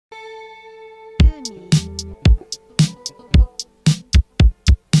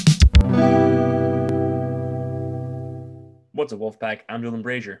What's up, Wolfpack? I'm Dylan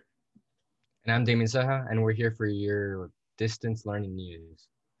Brazier. And I'm Damien Saha, and we're here for your distance learning news.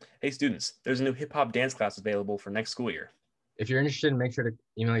 Hey, students, there's a new hip hop dance class available for next school year. If you're interested, make sure to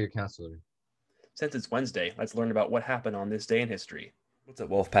email your counselor. Since it's Wednesday, let's learn about what happened on this day in history. What's up,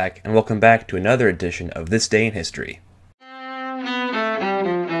 Wolfpack, and welcome back to another edition of This Day in History.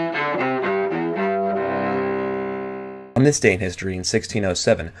 On this day in history, in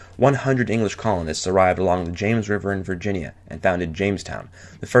 1607, 100 English colonists arrived along the James River in Virginia and founded Jamestown,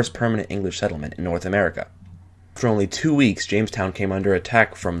 the first permanent English settlement in North America. For only 2 weeks, Jamestown came under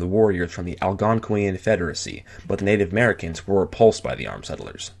attack from the warriors from the Algonquian Confederacy, but the Native Americans were repulsed by the armed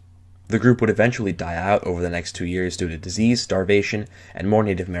settlers. The group would eventually die out over the next 2 years due to disease, starvation, and more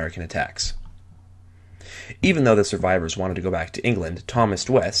Native American attacks. Even though the survivors wanted to go back to England, Thomas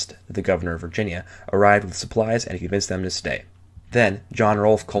West, the governor of Virginia, arrived with supplies and convinced them to stay. Then, John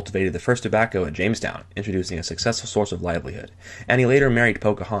Rolfe cultivated the first tobacco at Jamestown, introducing a successful source of livelihood, and he later married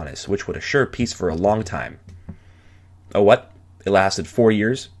Pocahontas, which would assure peace for a long time. Oh, what? It lasted 4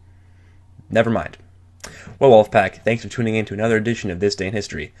 years? Never mind. Well, Wolfpack, thanks for tuning in to another edition of This Day in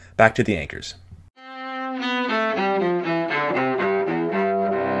History. Back to the anchors.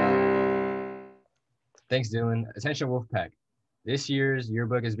 Thanks, Dylan. Attention, Wolfpack. This year's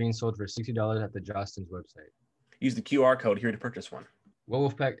yearbook is being sold for $60 at the Jostens website. Use the QR code here to purchase one. Well,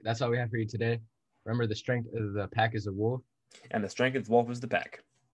 Wolfpack, that's all we have for you today. Remember, the strength of the pack is a wolf. And the strength of the wolf is the pack.